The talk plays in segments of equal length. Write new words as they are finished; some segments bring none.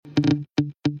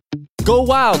Go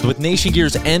wild with Nation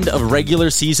Gear's end of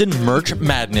regular season merch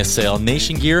madness sale.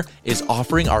 Nation Gear is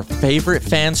offering our favorite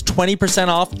fans 20%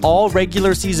 off all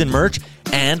regular season merch,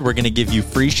 and we're going to give you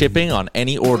free shipping on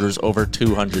any orders over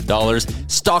 $200.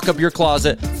 Stock up your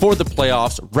closet for the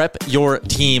playoffs, rep your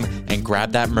team, and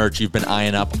grab that merch you've been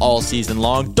eyeing up all season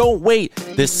long. Don't wait.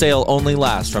 This sale only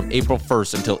lasts from April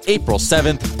 1st until April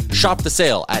 7th. Shop the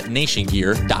sale at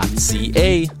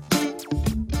nationgear.ca.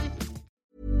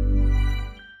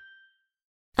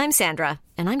 I'm Sandra,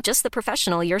 and I'm just the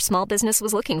professional your small business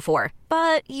was looking for.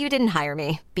 But you didn't hire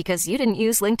me because you didn't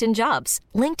use LinkedIn Jobs.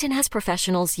 LinkedIn has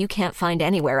professionals you can't find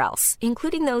anywhere else,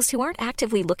 including those who aren't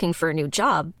actively looking for a new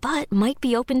job, but might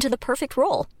be open to the perfect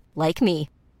role, like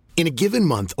me. In a given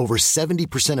month, over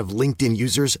 70% of LinkedIn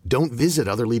users don't visit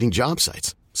other leading job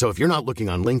sites. So if you're not looking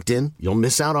on LinkedIn, you'll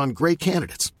miss out on great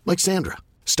candidates like Sandra.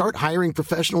 Start hiring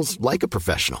professionals like a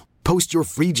professional. Post your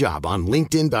free job on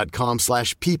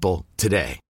linkedin.com/people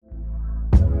today.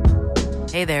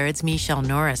 Hey there, it's Michelle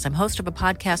Norris. I'm host of a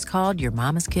podcast called Your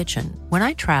Mama's Kitchen. When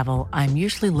I travel, I'm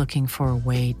usually looking for a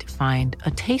way to find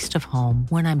a taste of home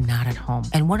when I'm not at home.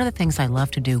 And one of the things I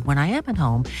love to do when I am at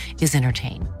home is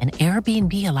entertain. And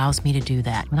Airbnb allows me to do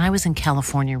that. When I was in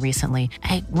California recently,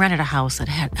 I rented a house that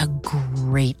had a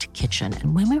great kitchen.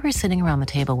 And when we were sitting around the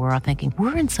table, we were all thinking,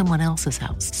 we're in someone else's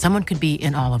house. Someone could be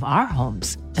in all of our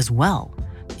homes as well.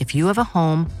 If you have a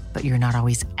home, but you're not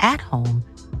always at home,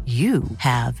 you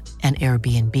have an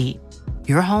Airbnb.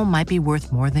 Your home might be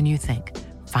worth more than you think.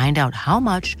 Find out how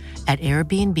much at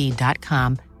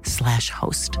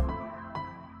airbnb.com/host.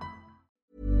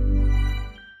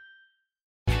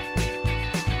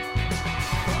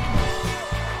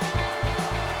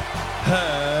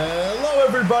 Hello,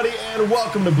 everybody, and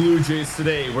welcome to Blue Jays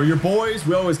Today. We're your boys.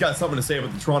 We always got something to say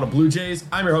about the Toronto Blue Jays.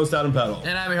 I'm your host, Adam Peddle.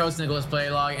 And I'm your host, Nicholas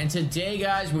Playlog. And today,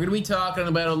 guys, we're going to be talking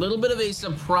about a little bit of a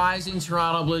surprising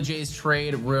Toronto Blue Jays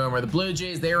trade rumor. The Blue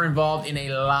Jays, they are involved in a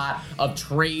lot of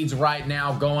trades right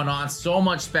now going on. So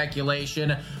much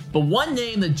speculation. But one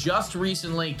name that just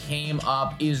recently came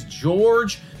up is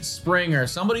George Springer,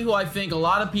 somebody who I think a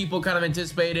lot of people kind of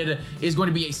anticipated is going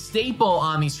to be a staple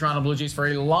on these Toronto Blue Jays for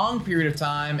a long period of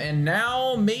time, and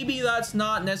now maybe that's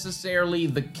not necessarily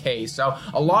the case. So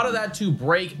a lot of that to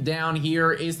break down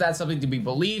here. Is that something to be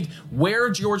believed? Where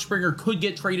George Springer could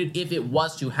get traded if it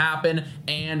was to happen,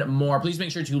 and more. Please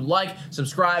make sure to like,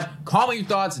 subscribe, comment your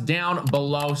thoughts down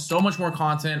below. So much more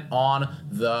content on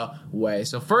the way.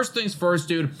 So first things first,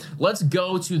 dude, let's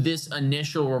go to this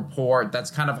initial report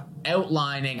that's kind of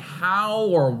outlining how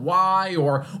or why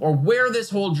or where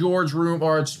this whole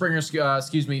Springer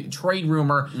trade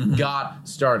rumor got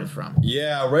started from.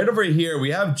 Yeah, right over here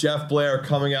we have Jeff Blair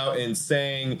coming out and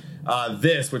saying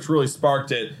this, which really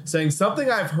sparked it, saying something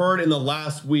I've heard in the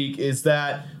last week is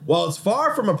that while it's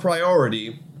far from a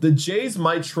priority, the Jays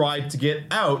might try to get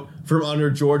out from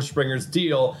under George Springer's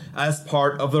deal as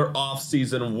part of their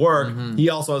offseason work. He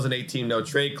also has an 18 no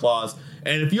trade clause.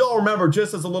 And if you all remember,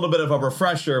 just as a little bit of a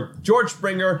refresher, George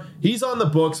Springer, he's on the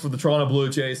books for the Toronto Blue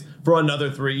Jays for another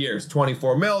 3 years.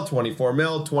 24 mil, 24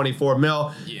 mil, 24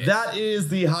 mil. Yes. That is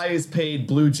the highest paid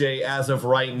Blue Jay as of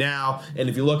right now. And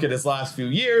if you look at his last few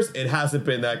years, it hasn't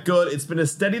been that good. It's been a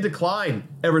steady decline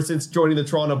ever since joining the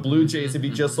Toronto Blue Jays, if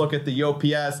you just look at the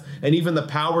OPS and even the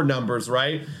power numbers,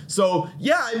 right? So,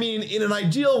 yeah, I mean, in an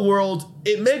ideal world,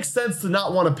 it makes sense to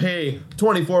not want to pay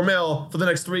 24 mil for the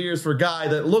next 3 years for a guy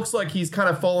that looks like he's kind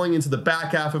of falling into the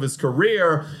back half of his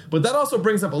career. But that also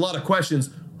brings up a lot of questions.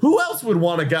 Who else would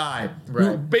want a guy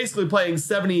who basically playing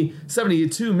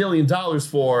 $72 million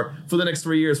for the next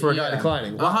 3 years for a guy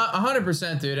declining?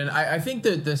 100%, dude. And I think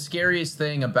that the scariest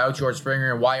thing about George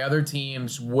Springer and why other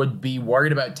teams would be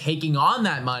worried about taking on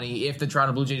that money if the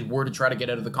Toronto Blue Jays were to try to get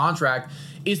out of the contract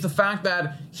is the fact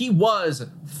that he was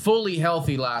fully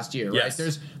healthy last year, right?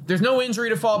 There's no injury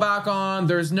to fall back on.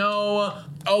 There's no,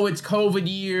 it's COVID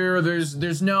year.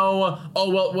 There's no,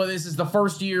 well, this is the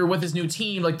first year with his new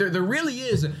team. Like, there really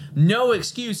is no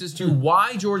excuse as to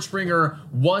why George Springer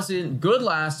wasn't good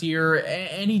last year,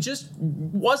 and he just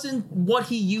wasn't what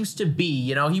he used to be.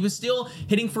 You know, he was still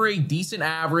hitting for a decent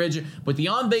average, but the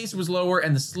on-base was lower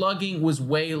and the slugging was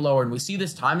way lower. And we see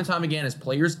this time and time again as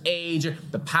players age,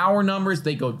 the power numbers,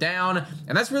 they go down,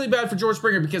 and that's really bad for George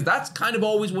Springer because that's kind of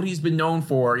always what he's been known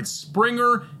for. It's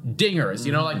Springer dingers,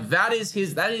 you know, like that is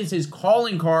his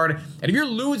calling card. And if you're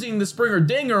losing the Springer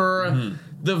dinger,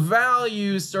 the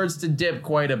value starts to dip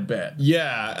quite a bit.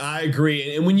 Yeah, I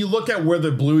agree. And when you look at where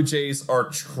the Blue Jays are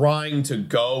trying to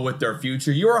go with their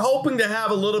future, you are hoping to have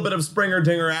a little bit of Springer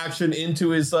dinger action into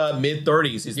his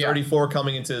mid-30s. He's 34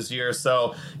 coming into this year.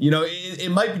 So, you know, it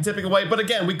might be tipping away. But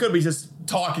again, we could be just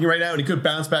talking right now, and he could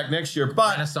bounce back next year.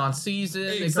 But Renaissance season,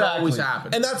 it could always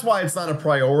happen. And that's why it's not a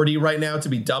priority right now to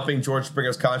be dumping George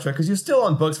Springer's contract, because you're still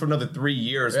on books for another 3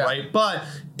 years, right? But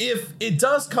if it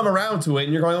does come around to it,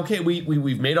 and you're going, okay,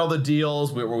 we've made all the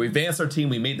deals, we advanced our team,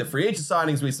 we made the free agent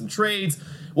signings, we made some trades.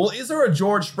 Well, is there a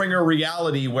George Springer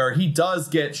reality where he does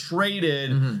get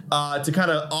traded to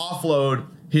kind of offload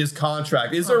his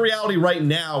contract? Is there a reality right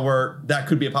now where that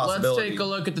could be a possibility? Let's take a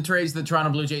look at the trades the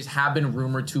Toronto Blue Jays have been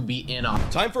rumored to be in on.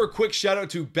 Time for a quick shout out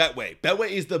to Betway. Betway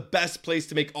is the best place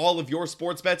to make all of your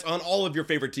sports bets on all of your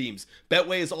favorite teams.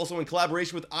 Betway is also in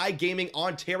collaboration with iGaming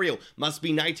Ontario. Must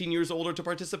be 19 years older to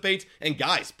participate. And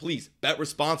guys, please bet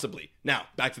responsibly. Now,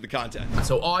 back to the content.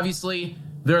 So obviously,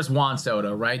 there's Juan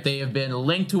Soto, right? They have been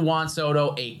linked to Juan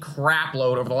Soto a crap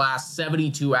load over the last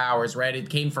 72 hours, right? It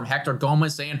came from Hector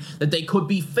Gomez saying that they could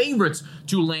be favorites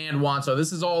to land Juan Soto.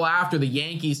 This is all after the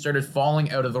Yankees started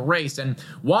falling out of the race. And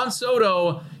Juan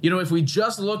Soto, if we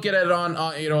just look at it on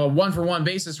a one-for-one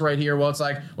basis right here, well, it's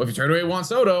like, well, if you trade away Juan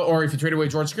Soto, or if you trade away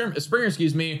George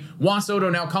Springer, Juan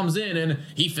Soto now comes in and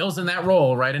he fills in that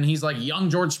role, right? And he's like young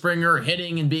George Springer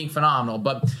hitting and being phenomenal.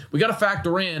 But we got to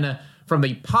factor in, from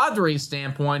the Padres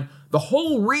standpoint, the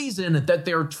whole reason that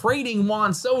they're trading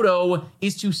Juan Soto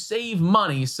is to save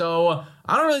money. So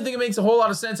I don't really think it makes a whole lot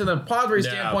of sense in the Padres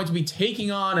standpoint to be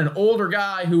taking on an older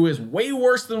guy who is way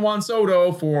worse than Juan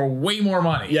Soto for way more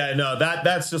money. Yeah, no,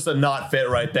 that's just a not fit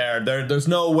right there. There's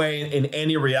no way in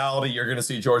any reality you're going to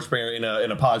see George Springer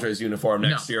in a Padres uniform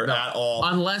next year at all.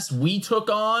 Unless we took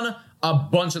on a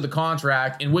bunch of the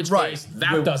contract, in which case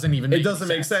that doesn't even make sense. It doesn't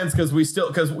make sense because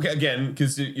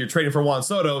you're trading for Juan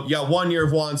Soto. You got 1 year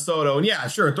of Juan Soto, and yeah,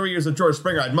 sure, 3 years of George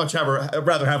Springer. I'd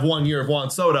rather have 1 year of Juan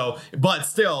Soto, but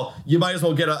still, you might as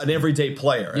well get an everyday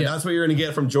player, and that's what you're going to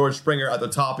get from George Springer at the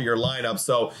top of your lineup.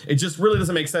 So it just really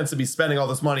doesn't make sense to be spending all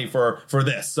this money for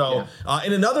this. So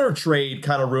in another trade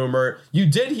kind of rumor, you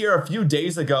did hear a few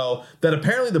days ago that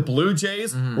apparently the Blue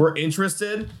Jays were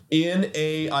interested in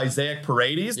a Isaac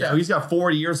Paredes. Now he's got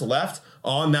 4 years left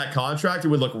on that contract. It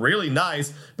would look really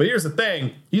nice, but here's the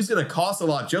thing, he's going to cost a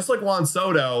lot, just like Juan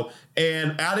Soto,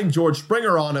 and adding George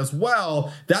Springer on as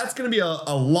well, that's going to be a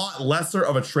lot lesser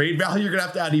of a trade value. You're going to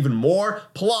have to add even more,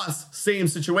 plus same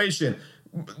situation.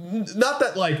 Not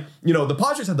that the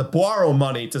Padres had to borrow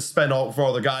money to spend for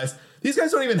all the guys. These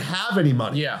guys don't even have any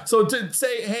money. Yeah. So to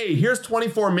say, hey, here's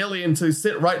 $24 million to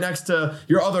sit right next to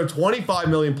your other $25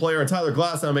 million player and Tyler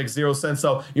Glasnow makes zero sense.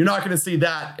 So you're not going to see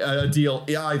that deal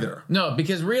either. No,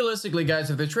 because realistically,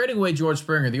 guys, if they're trading away George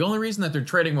Springer, the only reason that they're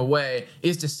trading away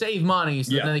is to save money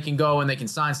so that then they can go and they can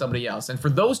sign somebody else. And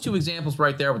for those two examples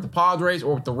right there with the Padres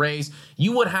or with the Rays,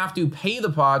 you would have to pay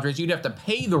the Padres, you'd have to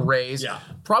pay the Rays,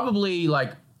 probably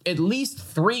at least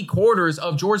 3/4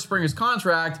 of George Springer's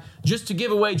contract just to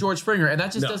give away George Springer. And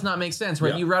that just does not make sense,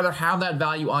 right? You'd rather have that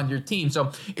value on your team.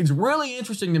 So it's really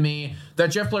interesting to me that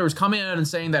Jeff Blair is coming out and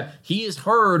saying that he has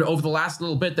heard over the last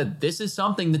little bit that this is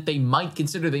something that they might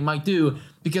consider, they might do,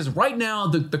 because right now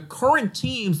the current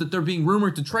teams that they're being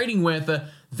rumored to trading with,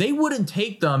 they wouldn't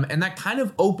take them. And that kind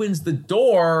of opens the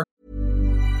door.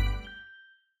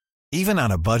 Even on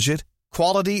a budget,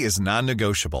 quality is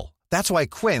non-negotiable. That's why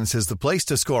Quince is the place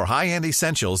to score high-end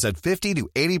essentials at 50 to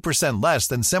 80% less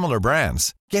than similar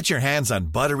brands. Get your hands on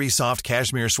buttery soft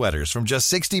cashmere sweaters from just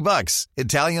 $60,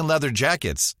 Italian leather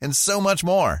jackets, and so much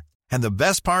more. And the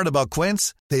best part about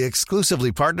Quince, they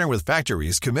exclusively partner with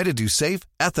factories committed to safe,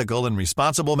 ethical, and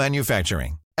responsible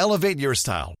manufacturing. Elevate your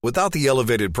style without the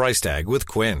elevated price tag with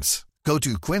Quince. Go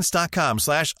to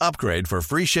quince.com/upgrade for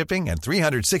free shipping and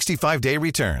 365-day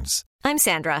returns. I'm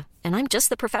Sandra, and I'm just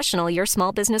the professional your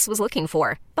small business was looking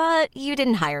for. But you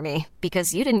didn't hire me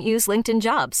because you didn't use LinkedIn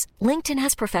Jobs. LinkedIn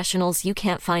has professionals you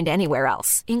can't find anywhere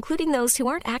else, including those who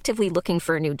aren't actively looking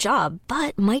for a new job,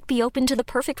 but might be open to the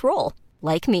perfect role,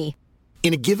 like me.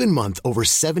 In a given month, over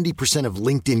 70% of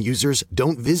LinkedIn users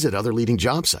don't visit other leading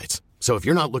job sites. So if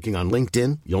you're not looking on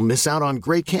LinkedIn, you'll miss out on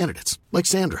great candidates like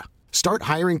Sandra. Start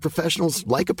hiring professionals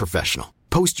like a professional.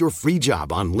 Post your free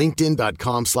job on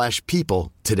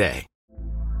linkedin.com/people today.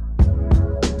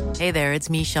 Hey there, it's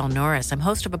Michelle Norris. I'm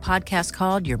host of a podcast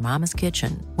called Your Mama's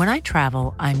Kitchen. When I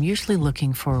travel, I'm usually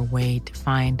looking for a way to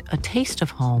find a taste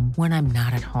of home when I'm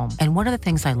not at home. And one of the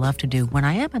things I love to do when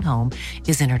I am at home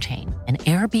is entertain. And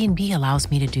Airbnb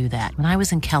allows me to do that. When I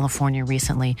was in California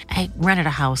recently, I rented a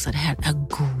house that had a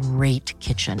great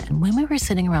kitchen. And when we were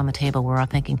sitting around the table, we're all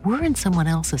thinking, we're in someone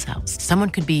else's house. Someone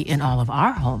could be in all of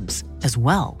our homes as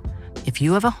well. If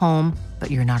you have a home, but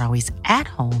you're not always at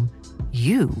home,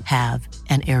 you have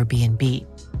an Airbnb.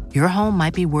 Your home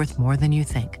might be worth more than you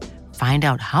think. Find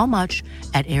out how much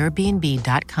at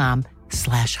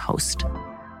airbnb.com/host.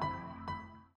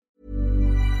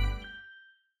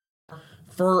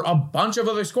 for a bunch of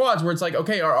other squads where it's like,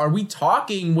 okay, are we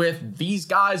talking with these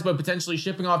guys but potentially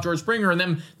shipping off George Springer and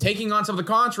them taking on some of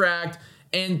the contract?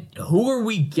 And who are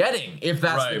we getting if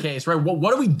that's the case, right?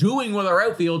 What are we doing with our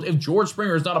outfield if George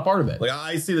Springer is not a part of it? Like,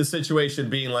 I see the situation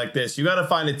being like this. You got to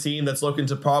find a team that's looking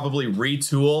to probably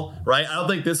retool, right? I don't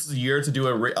think this is a year to do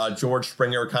a George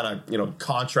Springer kind of,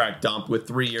 contract dump with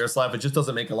 3 years left. It just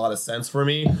doesn't make a lot of sense for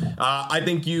me. I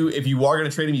think if you are going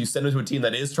to trade him, you send him to a team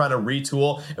that is trying to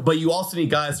retool, but you also need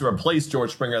guys to replace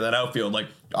George Springer in that outfield. Like,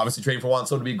 obviously trading for Juan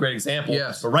Soto would be a great example.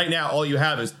 Yes. But right now, all you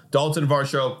have is Dalton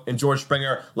Varsho and George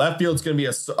Springer. Left field's going to be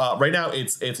right now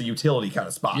it's a utility kind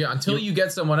of spot. Yeah, until you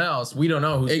get someone else, we don't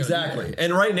know who's exactly. Gonna be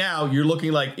and right now, you're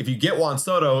looking like if you get Juan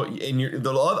Soto and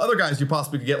the other guys you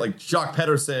possibly could get like Jock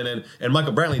Pederson and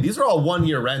Michael Brantley, these are all 1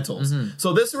 year rentals. Mm-hmm.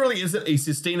 So this really isn't a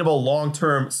sustainable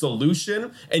long-term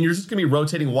solution, and you're just going to be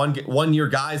rotating one year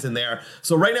guys in there.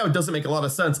 So right now, it doesn't make a lot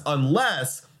of sense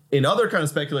unless, in other kind of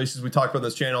speculations we talked about on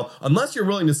this channel, unless you're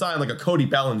willing to sign like a Cody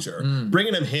Bellinger,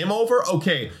 bringing him over,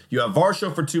 okay, you have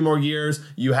Varsho for 2 more years,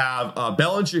 you have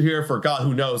Bellinger here for, God,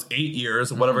 who knows, 8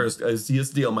 years, whatever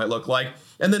his deal might look like.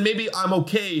 And then maybe I'm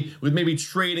okay with maybe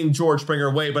trading George Springer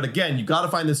away. But again, you got to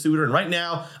find the suitor. And right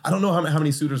now, I don't know how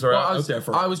many suitors are out there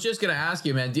for him. I was just going to ask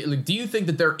you, man, do you think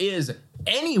that there is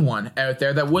anyone out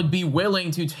there that would be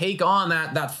willing to take on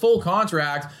that full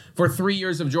contract for 3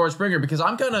 years of George Springer? Because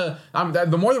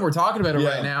the more that we're talking about it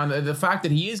right now, and the fact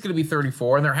that he is going to be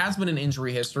 34 and there has been an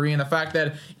injury history, and the fact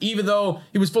that even though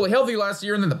he was fully healthy last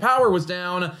year and then the power was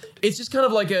down, it's just kind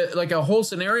of like a whole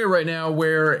scenario right now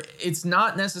where it's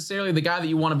not necessarily the guy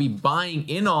that you want to be buying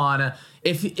in on.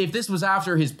 If this was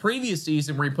after his previous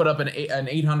season where he put up an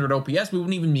 800 OPS, we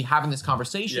wouldn't even be having this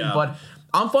conversation. Yeah. But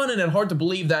I'm finding it hard to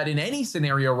believe that in any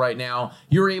scenario right now,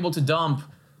 you're able to dump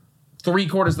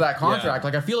 3/4 of that contract.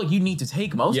 Like, I feel like you need to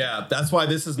take most. Yeah, that's why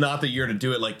this is not the year to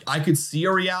do it. Like, I could see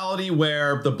a reality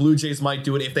where the Blue Jays might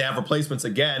do it if they have replacements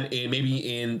again,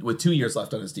 with 2 years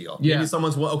left on his deal. Yeah. Maybe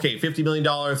someone's, okay, $50 million,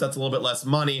 that's a little bit less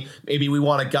money. Maybe we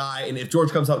want a guy, and if George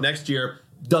comes out next year,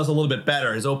 does a little bit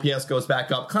better, his OPS goes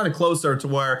back up kind of closer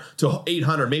to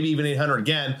 800, maybe even 800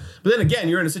 again. But then again,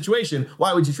 you're in a situation,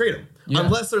 why would you trade him? Yeah.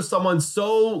 Unless there's someone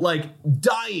so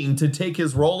dying to take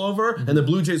his role over, and the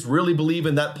Blue Jays really believe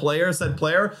in that said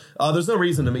player, there's no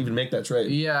reason to even make that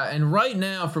trade. Yeah, and right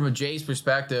now, from a Jays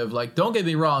perspective, don't get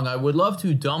me wrong, I would love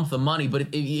to dump the money, but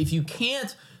if you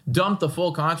can't dump the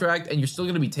full contract and you're still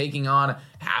going to be taking on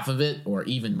half of it or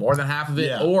even more than half of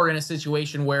it, or in a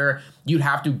situation where you'd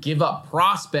have to give up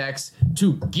prospects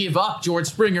to give up George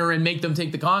Springer and make them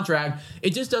take the contract, it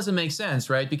just doesn't make sense,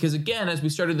 right? Because again, as we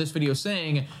started this video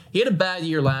saying, he had a bad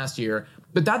year last year,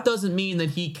 but that doesn't mean that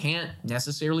he can't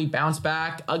necessarily bounce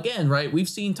back again, right? We've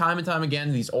seen time and time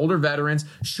again, these older veterans,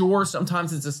 sure,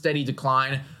 sometimes it's a steady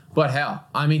decline, but hell,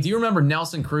 I mean, do you remember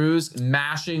Nelson Cruz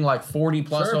mashing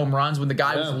 40-plus home runs when the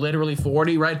guy was literally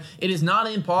 40, right? It is not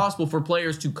impossible for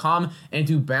players to come and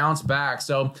to bounce back.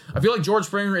 So I feel like George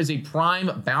Springer is a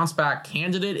prime bounce-back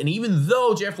candidate. And even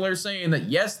though Jeff Blair is saying that,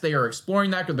 yes, they are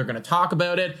exploring that because they're going to talk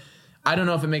about it, I don't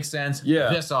know if it makes sense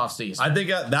this offseason. I think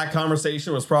that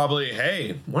conversation was probably,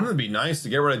 hey, wouldn't it be nice to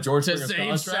get rid of George Springer's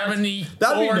contract? That'd be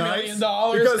nice.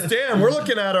 Because, damn, we're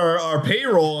looking at our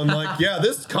payroll and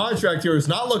this contract here is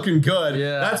not looking good.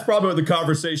 Yeah. That's probably what the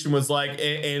conversation was like.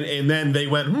 And then they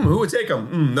went, who would take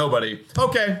him? Nobody.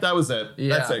 Okay, that was it.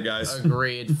 Yeah, that's it, guys.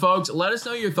 Agreed. Folks, let us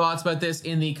know your thoughts about this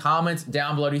in the comments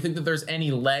down below. Do you think that there's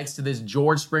any legs to this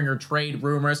George Springer trade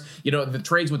rumors? The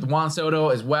trades with Juan Soto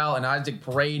as well and Isaac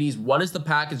Paredes. What is the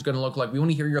package going to look like? We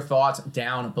want to hear your thoughts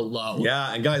down below.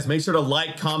 Yeah, and guys, make sure to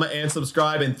like, comment, and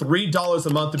subscribe, and $3 a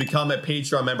month to become a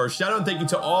Patreon member. Shout out and thank you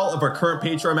to all of our current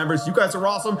Patreon members. You guys are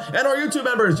awesome. And our YouTube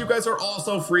members, you guys are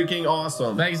also freaking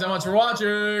awesome. Thank you so much for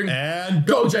watching. And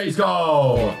go Jays,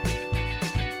 go!